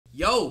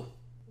Yo,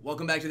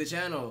 welcome back to the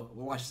channel.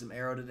 We're watching some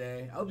Arrow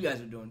today. I hope you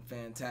guys are doing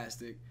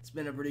fantastic. It's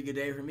been a pretty good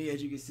day for me,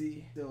 as you can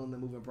see. Still in the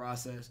moving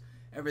process.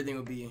 Everything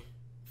will be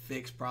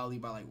fixed probably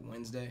by like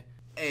Wednesday.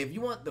 Hey, if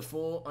you want the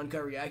full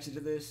uncut reaction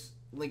to this,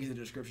 link is in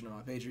the description of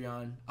my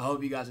Patreon. I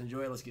hope you guys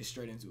enjoy it. Let's get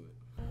straight into it.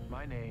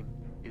 My name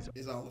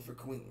is Oliver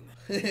Queen.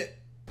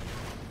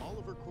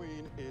 Oliver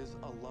Queen is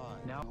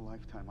alive. Now A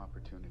lifetime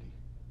opportunity.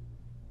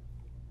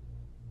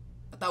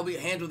 I thought we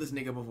handled this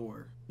nigga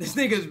before. This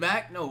nigga's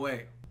back? No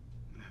way.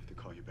 I'm gonna have to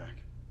call you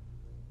back.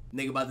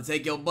 Nigga about to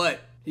take your butt.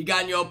 He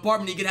got in your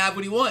apartment, he can have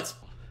what he wants.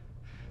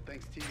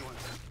 Thanks,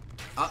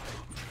 T1.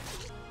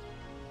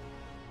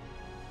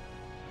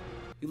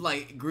 He's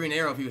like Green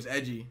Arrow if he was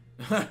edgy.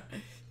 If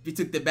he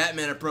took the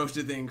Batman approach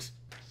to things.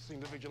 Seeing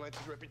the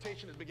vigilante's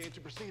reputation is beginning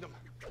to precede him.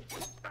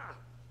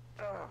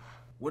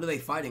 What are they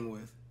fighting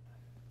with?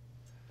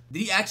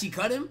 Did he actually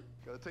cut him?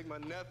 Gotta take my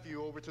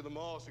nephew over to the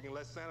mall so he can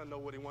let Santa know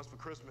what he wants for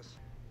Christmas.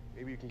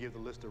 Maybe you can give the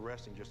list a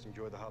rest and just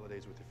enjoy the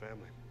holidays with your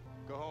family.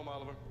 Go home,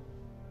 Oliver.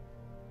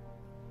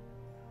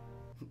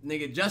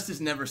 Nigga, justice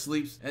never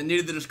sleeps, and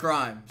neither does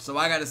crime. So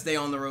I gotta stay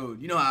on the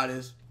road. You know how it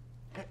is.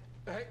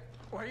 Hey,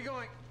 where are you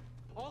going?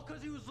 All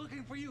because he was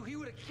looking for you. He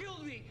would have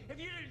killed me if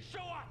you didn't show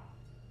up.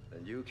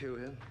 And you kill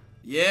him?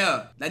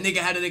 Yeah, that nigga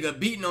had a nigga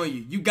beating on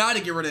you. You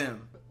gotta get rid of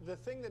him. The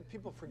thing that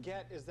people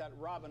forget is that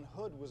Robin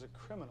Hood was a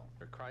criminal.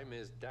 Our crime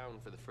is down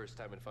for the first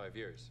time in 5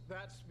 years.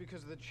 That's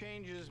because of the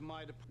changes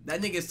my That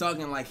nigga's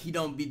talking like he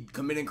don't be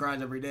committing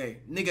crimes every day.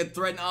 Nigga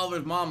threatened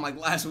Oliver's mom like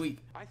last week.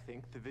 I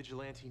think the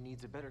vigilante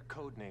needs a better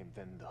code name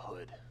than the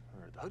Hood,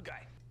 or the Hood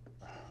guy.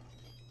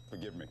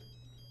 Forgive me.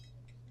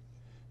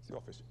 It's the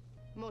office.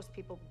 Most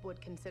people would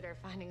consider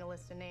finding a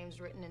list of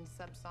names written in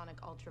subsonic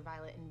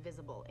ultraviolet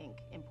invisible ink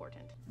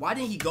important. Why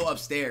didn't he go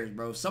upstairs,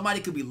 bro? Somebody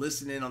could be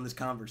listening in on this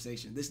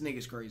conversation. This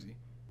nigga's crazy.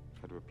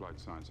 Head of Applied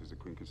Sciences, the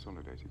Queen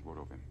Consolidated. What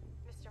of him?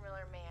 Mr.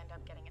 Miller may end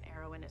up getting an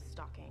arrow in his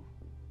stocking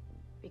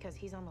because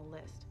he's on the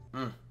list.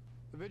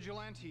 The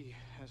vigilante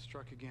has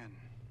struck again.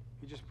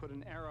 He just put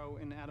an arrow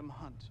in Adam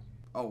Hunt.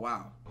 Oh,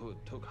 wow. Hood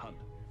took Hunt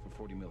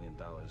for $40 million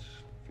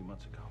a few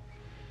months ago.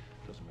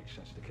 Doesn't make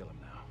sense to kill him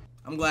now.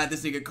 I'm glad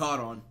this nigga caught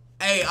on.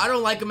 Hey, I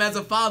don't like him as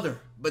a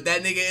father, but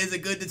that nigga is a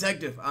good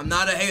detective. I'm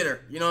not a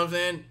hater. You know what I'm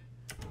saying?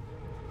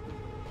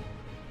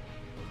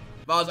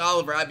 If I was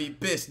Oliver, I'd be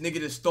pissed. Nigga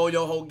just stole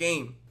your whole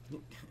game.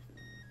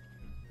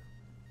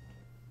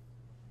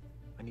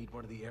 I need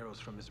one of the arrows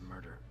from his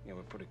murder. Yeah,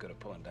 we're pretty good at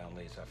pulling down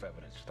laid-off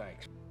evidence.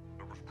 Thanks.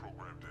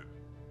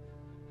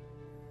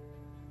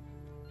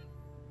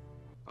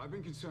 I've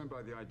been concerned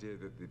by the idea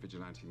that the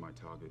vigilante might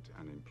target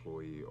an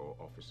employee or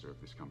officer of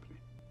this company.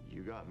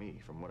 You got me.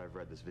 From what I've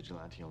read, this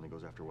vigilante only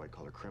goes after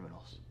white-collar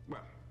criminals.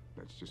 Well,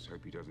 let's just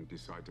hope he doesn't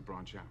decide to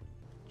branch out.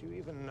 Do you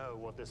even know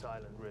what this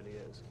island really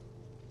is?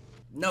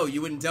 No,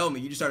 you wouldn't tell me.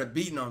 You just started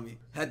beating on me.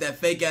 Had that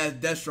fake-ass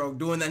Deathstroke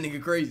doing that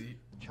nigga crazy.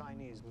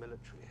 Chinese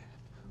military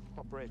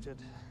operated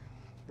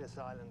this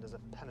island as a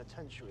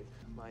penitentiary.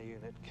 My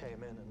unit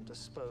came in and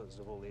disposed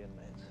of all the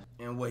inmates.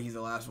 And what, he's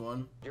the last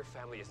one? Your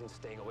family isn't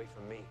staying away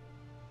from me,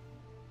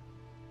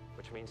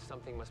 which means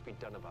something must be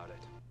done about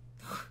it.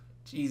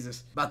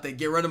 Jesus. About to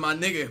get rid of my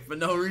nigga for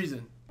no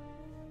reason.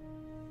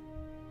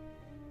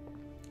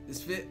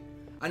 This fit.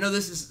 I know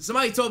this is,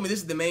 somebody told me this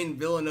is the main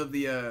villain of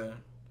the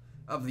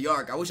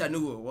arc. I wish I knew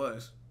who it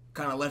was.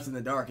 Kind of left in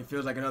the dark. It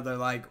feels like another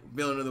like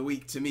villain of the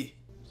week to me.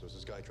 So is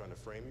this guy trying to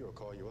frame you or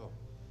call you out?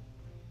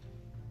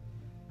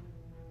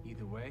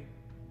 Either way,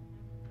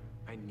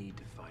 I need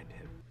to find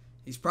him.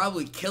 He's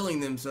probably killing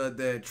them so that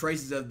the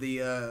traces of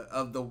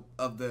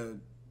the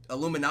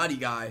Illuminati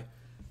guy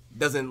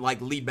doesn't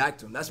like lead back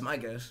to him. That's my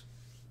guess.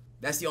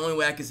 That's the only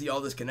way I can see all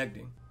this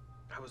connecting.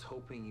 I was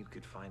hoping you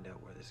could find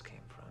out where this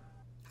came from.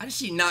 How does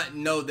she not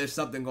know there's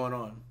something going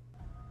on?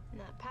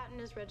 That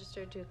patent is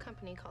registered to a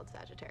company called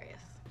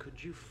Sagittarius.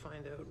 Could you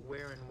find out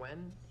where and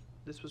when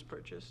this was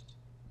purchased?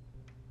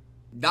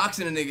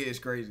 Doxing a nigga is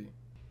crazy.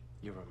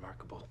 You're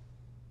remarkable.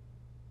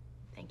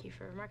 Thank you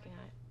for remarking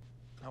on it.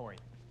 How are you?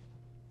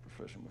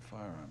 Proficient with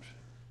firearms.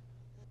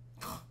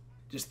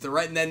 Just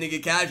threaten that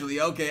nigga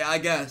casually. Okay, I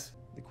guess.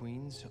 The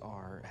Queens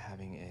are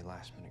having a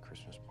last-minute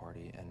Christmas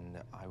party, and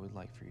I would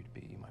like for you to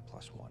be my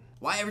 +1.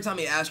 Why every time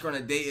he asks her on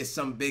a date is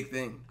some big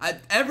thing?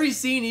 Every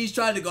scene he's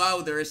trying to go out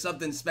with her is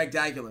something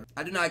spectacular.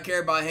 I do not care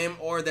about him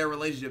or their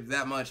relationship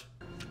that much.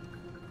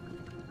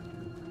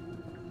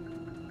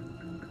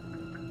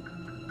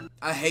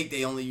 I hate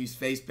they only use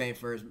face paint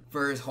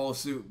for his whole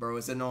suit, bro.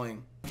 It's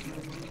annoying.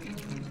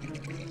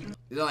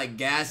 Is it like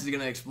gas is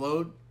gonna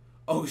explode?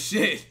 Oh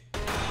shit.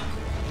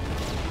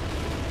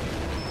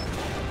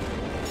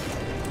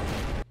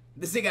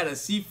 This thing got a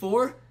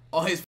C4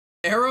 on his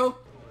arrow?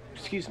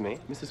 Excuse me,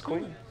 Mrs.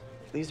 Queen.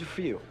 These are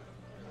for you.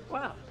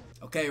 Wow.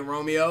 Okay,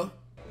 Romeo.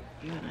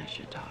 You and I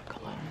should talk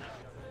alone.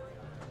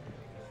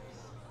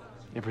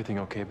 Everything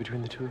okay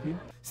between the two of you?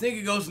 This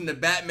nigga goes into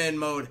Batman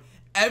mode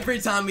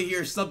every time he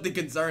hears something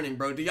concerning,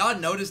 bro. Do y'all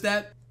notice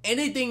that?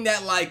 Anything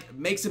that, like,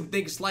 makes him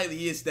think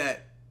slightly is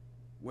that.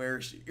 Where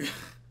is she?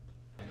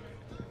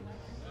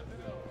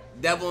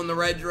 Devil in the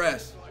red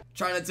dress.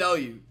 Trying to tell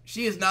you,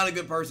 she is not a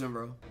good person,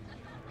 bro.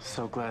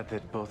 So glad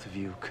that both of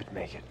you could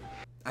make it.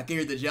 I can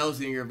hear the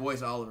jealousy in your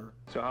voice, Oliver.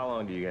 So how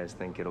long do you guys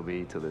think it'll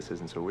be till this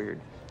isn't so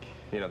weird?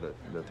 You know,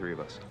 the three of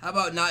us. How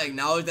about not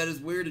acknowledge that it's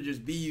weird to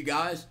just be you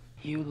guys?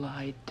 You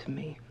lied to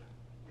me.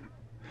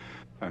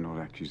 An old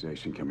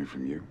accusation coming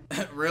from you.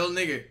 Real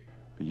nigga.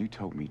 But you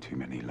told me too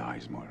many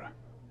lies, Moira.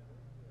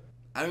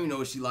 I don't even know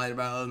what she lied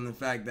about other than the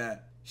fact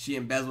that she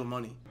embezzled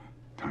money.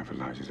 Time for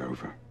lies is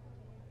over.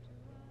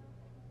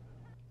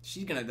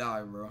 She's gonna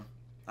die, bro.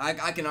 I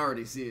can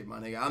already see it, my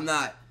nigga. I'm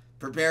not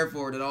prepared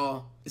for it at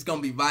all. It's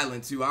gonna be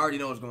violent, too. I already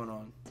know what's going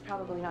on. It's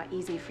probably not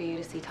easy for you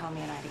to see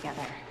Tommy and I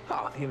together.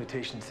 Oh, the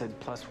invitation said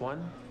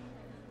 +1,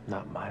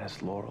 not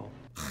minus Laurel.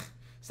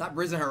 Stop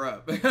rizzing her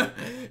up.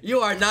 You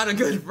are not a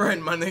good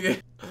friend, my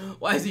nigga.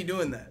 Why is he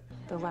doing that?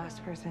 The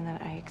last person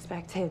that I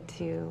expected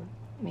to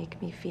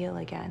make me feel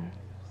again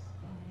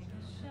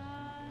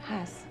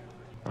has.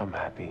 I'm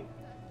happy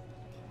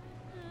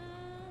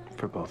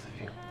for both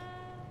of you.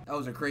 That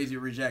was a crazy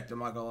reject, I'm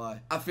not gonna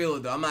lie. I feel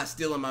it though. I'm not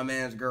stealing my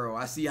man's girl.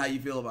 I see how you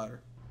feel about her.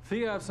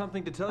 Thea, I have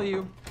something to tell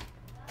you.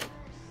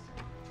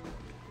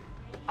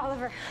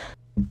 Oliver.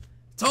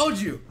 Told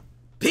you.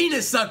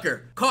 Penis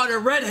sucker. Caught her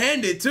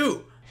red-handed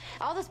too.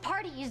 All this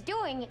party he's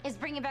doing is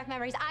bringing back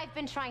memories I've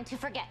been trying to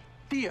forget.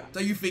 Thea. So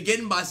you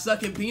forgetting by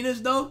sucking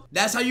penis though?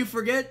 That's how you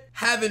forget?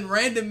 Having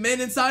random men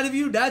inside of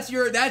you? That's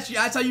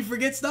how you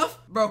forget stuff?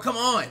 Bro, come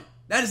on.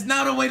 That is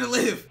not a way to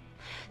live.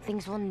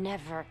 Things will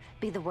never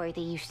be the way they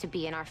used to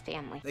be in our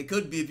family. They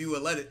could be if you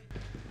would let it.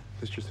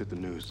 This just hit the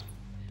news.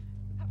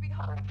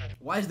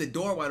 Why is the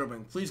door wide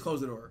open? Please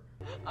close the door.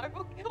 I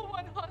will kill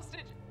one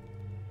hostage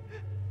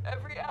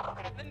every hour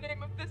in the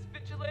name of this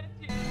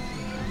vigilante.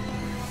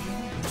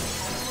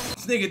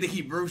 This nigga think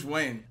he Bruce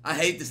Wayne. I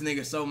hate this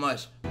nigga so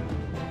much.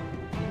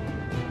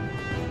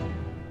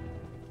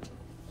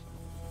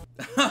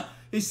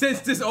 He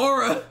sensed this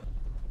aura.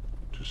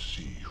 To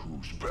see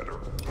who's better.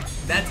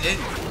 That's it.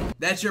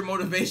 That's your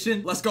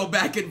motivation? Let's go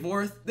back and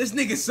forth. This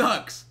nigga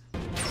sucks.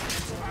 Hit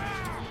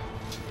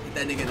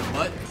that nigga in the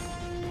butt.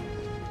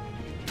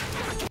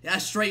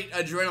 That's straight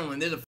adrenaline.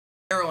 There's a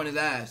arrow in his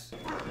ass.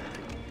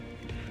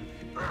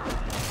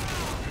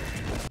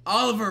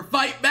 Oliver,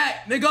 fight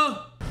back,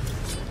 nigga.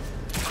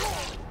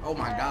 Oh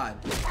my god.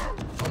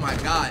 Oh my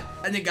god.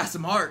 That nigga got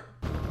some heart.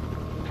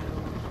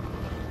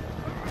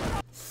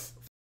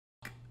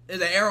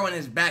 There's an arrow in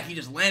his back. He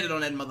just landed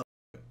on that mother.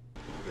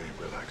 Okay,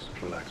 relax.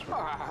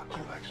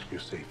 You're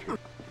safe here.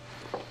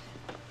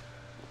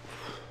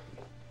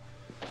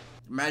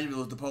 Imagine if it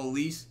was the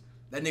police.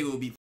 That nigga would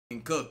be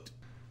f***ing cooked.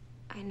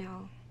 I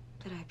know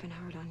that I've been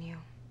hard on you.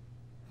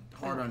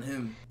 Hard on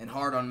him and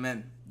hard on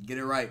men. Get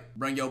it right.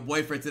 Bring your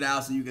boyfriend to the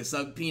house so you can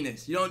suck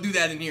penis. You don't do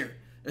that in here.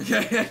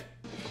 Okay?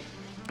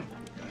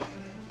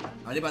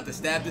 Are they about to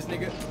stab this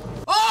nigga?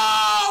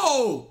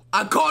 Oh!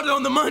 I called it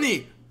on the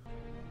money!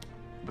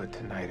 But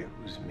tonight it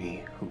was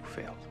me who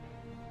failed.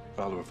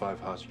 Oliver, 5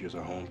 hostages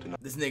are home tonight.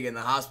 This nigga in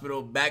the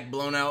hospital, back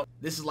blown out.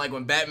 This is like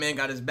when Batman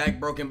got his back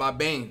broken by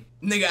Bane.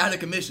 Nigga out of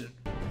commission.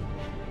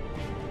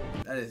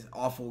 That is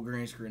awful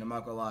green screen, I'm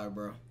not gonna lie,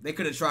 bro. They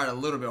could have tried a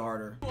little bit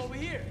harder. Over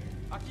here.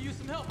 I can use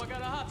some help. I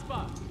got a hot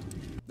spot.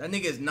 That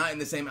nigga is not in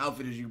the same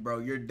outfit as you, bro.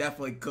 You're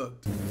definitely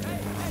cooked.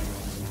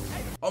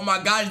 Oh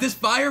my god, is this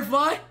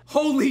Firefly?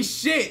 Holy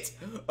shit!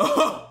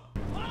 Oh.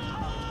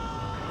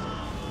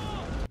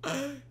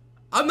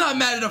 I'm not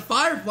mad at a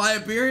Firefly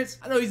appearance.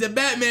 I know he's a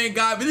Batman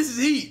guy, but this is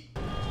heat.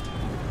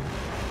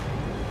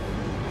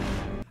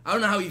 I don't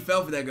know how he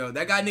fell for that girl.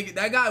 That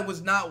guy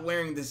was not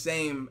wearing the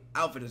same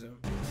outfit as him.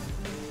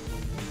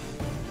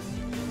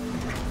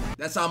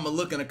 That's how I'm gonna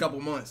look in a couple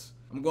months.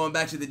 I'm going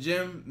back to the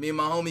gym. Me and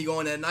my homie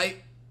going at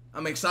night.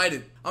 I'm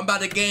excited. I'm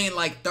about to gain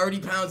like 30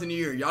 pounds in a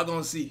year. Y'all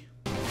gonna see.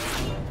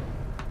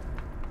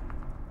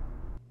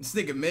 This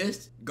nigga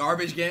missed.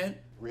 Garbage can.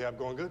 Rehab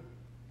going good?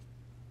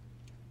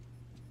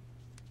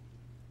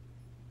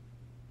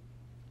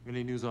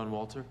 Any news on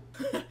Walter?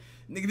 Nigga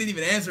didn't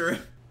even answer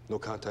it. No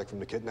contact from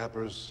the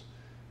kidnappers,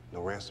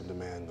 no ransom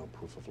demand, no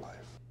proof of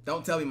life.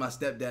 Don't tell me my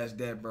stepdad's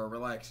dead, bro.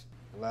 Relax.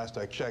 Last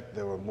I checked,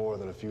 there were more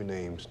than a few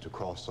names to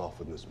cross off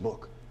in this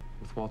book.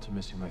 With Walter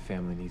missing, my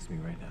family needs me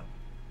right now.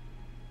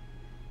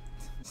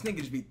 This nigga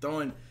just be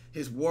throwing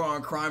his war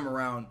on crime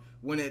around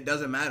when it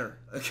doesn't matter,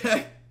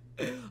 okay?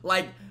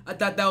 Like, I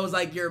thought that was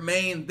like your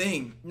main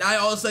thing. Now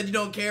all of a sudden you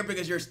don't care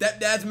because your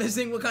stepdad's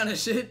missing? What kind of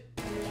shit?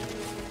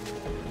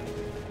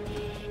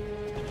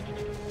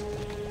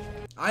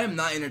 I am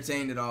not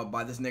entertained at all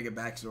by this nigga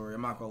backstory,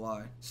 I'm not gonna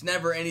lie. It's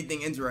never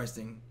anything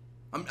interesting.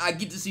 I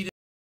get to see this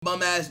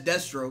bum-ass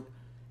Deathstroke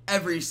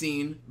every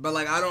scene, but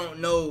like I don't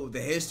know the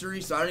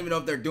history, so I don't even know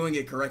if they're doing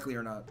it correctly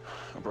or not.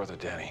 My brother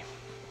Danny,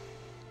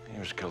 he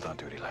was killed on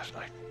duty last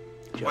night.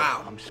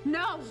 Wow.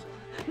 No!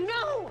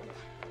 No!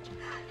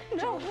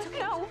 No,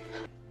 no!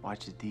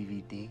 Watch the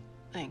DVD.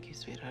 Thank you,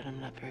 sweetheart.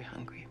 I'm not very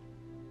hungry.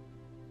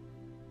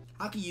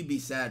 How can you be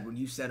sad when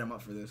you set him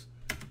up for this?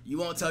 You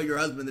won't tell your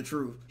husband the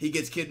truth. He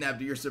gets kidnapped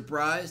and you're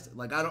surprised?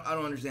 Like, I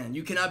don't understand.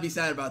 You cannot be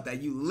sad about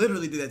that. You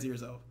literally did that to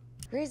yourself.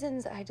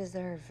 Reasons I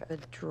deserve a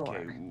drawer.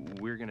 Okay,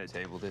 we're gonna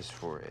table this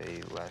for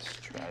a less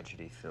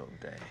tragedy-filled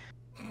day.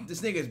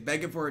 This nigga's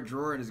begging for a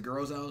drawer in his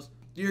girl's house.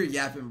 You're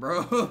yapping,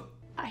 bro.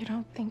 I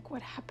don't think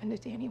what happened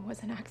to Danny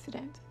was an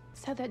accident.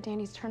 Said that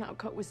Danny's turnout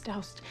coat was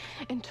doused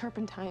in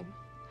turpentine.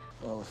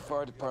 Well, the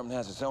fire department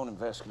has its own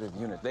investigative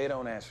unit. They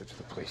don't answer to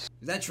the police.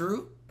 Is that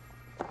true?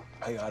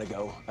 I gotta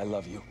go. I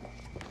love you.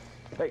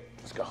 Hey,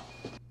 let's go.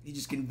 He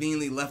just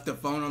conveniently left the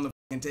phone on the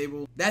f***ing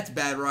table. That's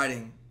bad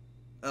writing.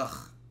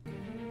 Ugh.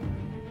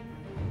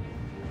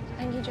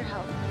 I need your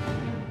help.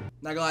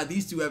 Not gonna lie,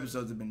 these 2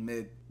 episodes have been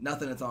mid.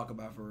 Nothing to talk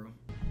about for real.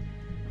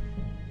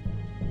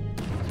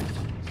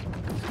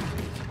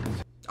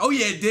 Oh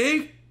yeah,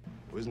 dig?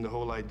 Well, isn't the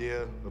whole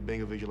idea of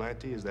being a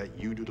vigilante is that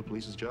you do the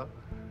police's job?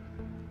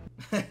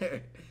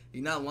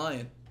 You're not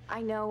lying.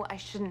 I know I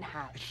shouldn't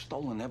have. It's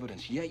stolen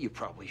evidence. Yeah, you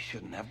probably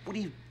shouldn't have. What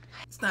do you...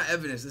 It's not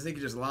evidence. This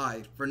nigga just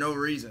lied for no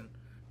reason.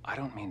 I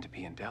don't mean to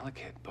be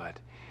indelicate, but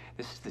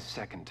this is the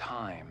second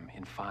time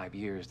in 5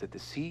 years that the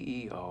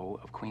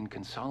CEO of Queen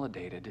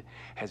Consolidated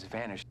has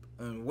vanished.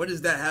 What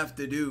does that have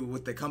to do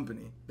with the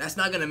company? That's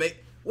not gonna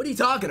make... What are you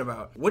talking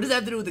about? What does that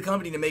have to do with the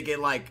company to make it,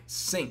 like,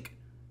 sink?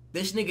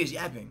 This nigga's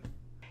yapping.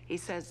 He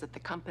says that the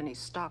company's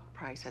stock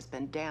price has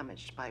been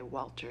damaged by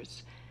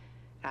Walter's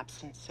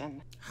absence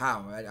and...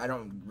 How? I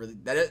don't really...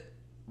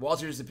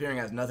 Walter's disappearing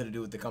has nothing to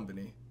do with the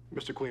company.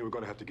 Mr. Queen, we're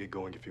gonna have to get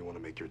going if you want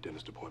to make your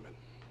dentist appointment.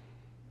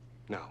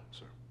 Now,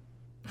 sir.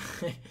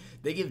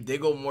 They give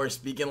Diggle more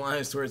speaking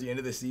lines towards the end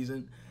of the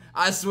season.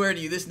 I swear to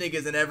you, this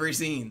nigga's in every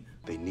scene.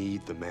 They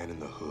need the man in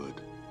the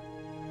hood.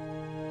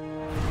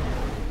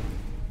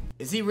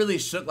 Is he really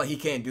shook like he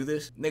can't do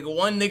this? Nigga,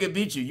 one nigga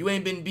beat you. You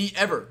ain't been beat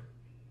ever.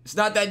 It's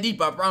not that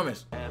deep, I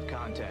promise. Have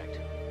contact.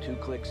 2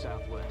 clicks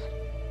southwest.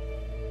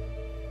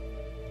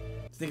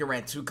 This nigga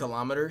ran 2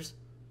 kilometers?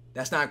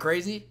 That's not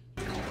crazy?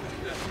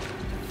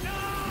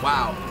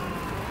 Wow.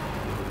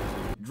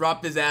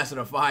 Dropped his ass in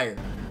a fire.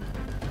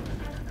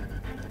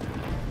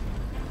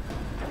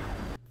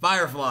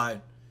 Firefly.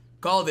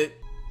 Called it.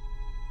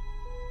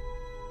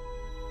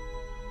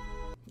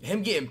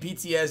 Him getting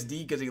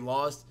PTSD because he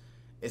lost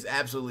is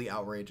absolutely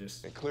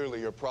outrageous. And clearly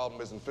your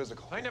problem isn't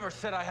physical. I never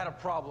said I had a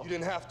problem. You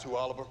didn't have to,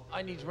 Oliver.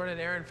 I need to run an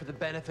errand for the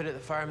benefit of the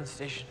fireman's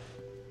station.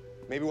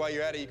 Maybe while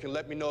you're at it, you can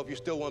let me know if you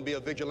still want to be a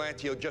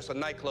vigilante or just a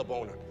nightclub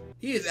owner.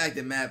 He is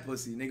acting mad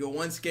pussy. Nigga,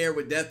 one scared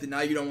with death and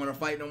now you don't want to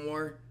fight no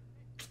more?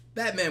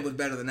 Batman was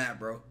better than that,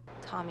 bro.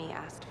 Tommy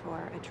asked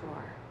for a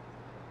drawer.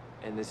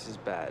 And this is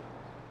bad.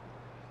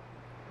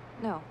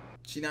 No.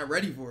 She not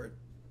ready for it.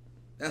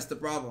 That's the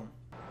problem.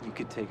 You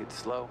could take it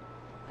slow.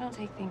 I don't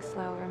take things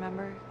slow,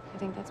 remember? I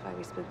think that's why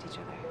we spooked each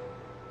other.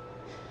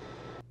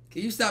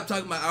 Can you stop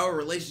talking about our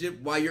relationship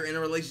while you're in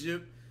a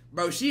relationship?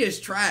 Bro, she is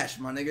trash,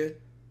 my nigga.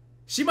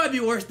 She might be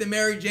worse than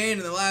Mary Jane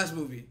in the last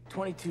movie.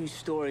 22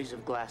 stories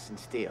of glass and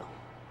steel.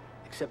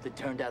 Except it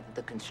turned out that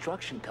the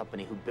construction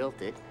company who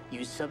built it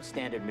used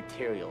substandard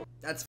material.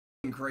 That's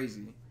f***ing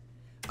crazy.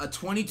 A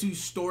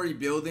 22-story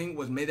building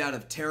was made out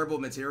of terrible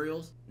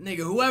materials?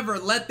 Nigga, whoever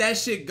let that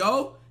shit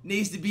go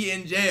needs to be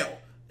in jail.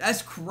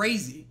 That's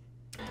crazy.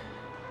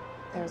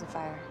 There was a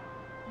fire.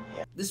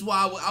 Yeah. This is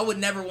why I would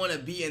never want to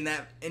be in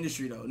that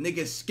industry, though.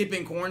 Niggas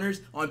skipping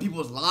corners on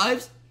people's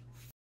lives?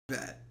 F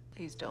that.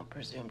 Please don't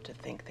presume to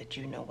think that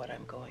you know what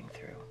I'm going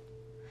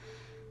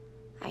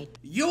through.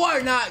 You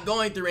are not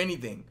going through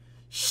anything.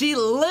 She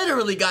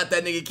literally got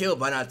that nigga killed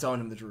by not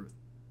telling him the truth.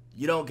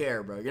 You don't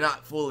care, bro. You're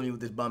not fooling me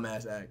with this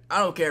bum-ass act. I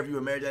don't care if you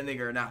were married to that nigga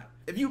or not.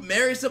 If you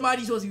marry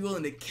somebody, you're supposed to be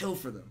willing to kill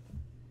for them.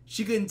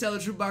 She couldn't tell the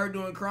truth about her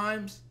doing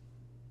crimes.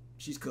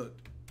 She's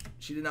cooked.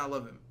 She did not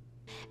love him.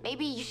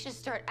 Maybe you should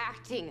start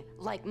acting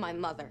like my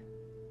mother.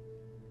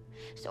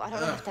 So I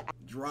don't have to...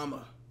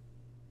 Drama.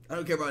 I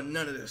don't care about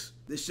none of this.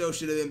 This show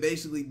should have been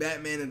basically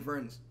Batman and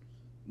Friends.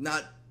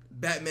 Not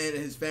Batman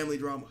and his family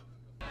drama.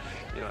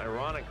 You know,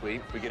 ironically,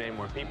 if we get any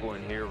more people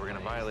in here, we're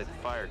gonna violate the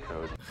fire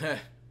code.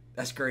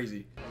 That's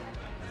crazy.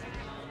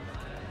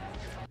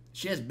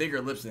 She has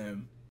bigger lips than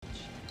him.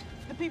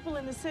 The people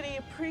in the city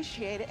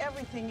appreciate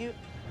everything you...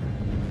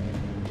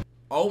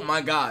 Oh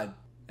my God.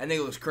 That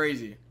nigga looks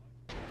crazy.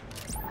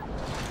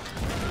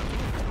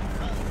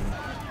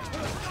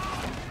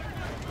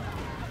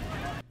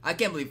 I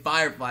can't believe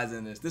Firefly's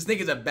in this. This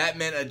nigga's a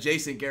Batman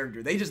adjacent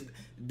character. They just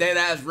dead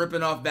ass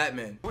ripping off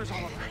Batman. Where's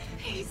Oliver?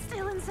 He's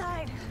still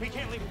inside. We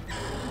can't leave him.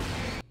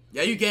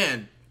 Yeah, you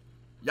can.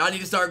 Y'all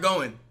need to start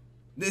going.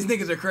 These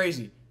niggas are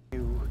crazy.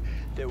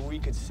 That we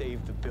could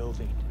save the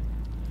building,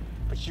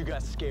 but you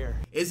got scared.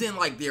 Isn't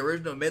like the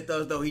original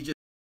Mythos though? He just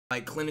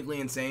like clinically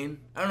insane.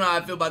 I don't know how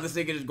I feel about this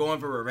nigga just going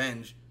for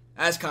revenge.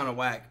 That's kind of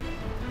whack.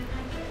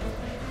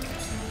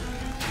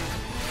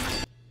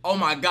 Oh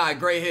my God,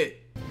 great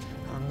hit.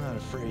 I'm not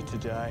afraid to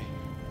die.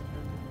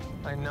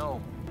 I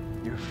know.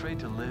 You're afraid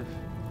to live.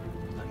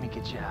 Let me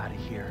get you out of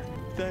here.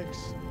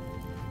 Thanks,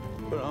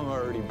 but I'm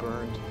already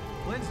burned.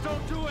 Lens,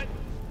 don't do it.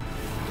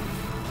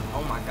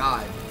 Oh my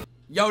God.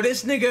 Yo,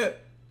 this nigga.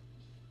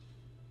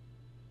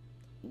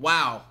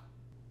 Wow.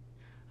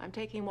 I'm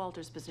taking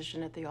Walter's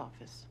position at the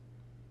office.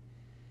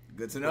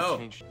 Good to know.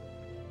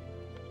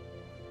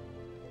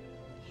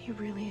 He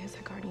really is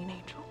a guardian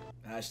angel.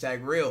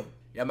 Hashtag real.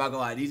 Yeah, I'm not gonna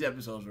lie, these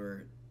episodes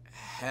were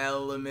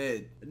hella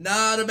mid.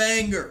 Not a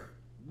banger.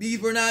 These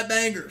were not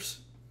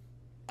bangers.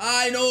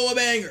 I know a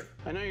banger.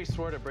 I know you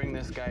swore to bring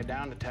this guy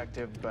down,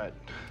 Detective, but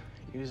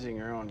using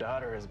your own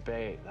daughter as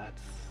bait,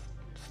 that's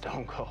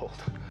stone cold.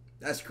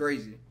 That's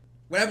crazy.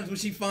 What happens when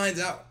she finds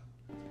out?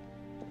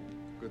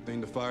 Good thing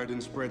the fire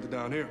didn't spread to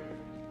down here.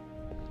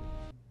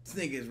 This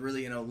nigga is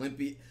really an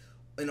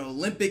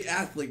Olympic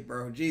athlete,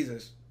 bro.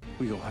 Jesus.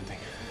 We go hunting.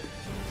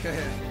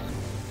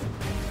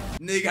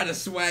 Nigga got a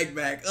swag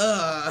back.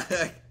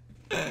 I'm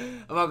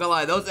not gonna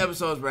lie, those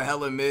episodes were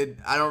hella mid.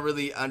 I don't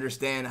really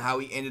understand how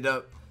he ended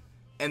up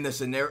in the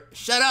scenario.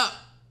 Shut up!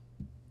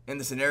 In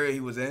the scenario he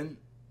was in.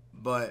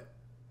 But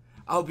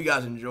I hope you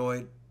guys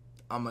enjoyed.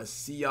 I'm gonna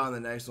see y'all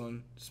in the next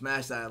one.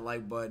 Smash that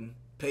like button.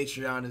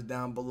 Patreon is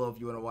down below if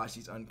you want to watch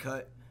these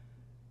uncut.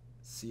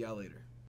 See y'all later.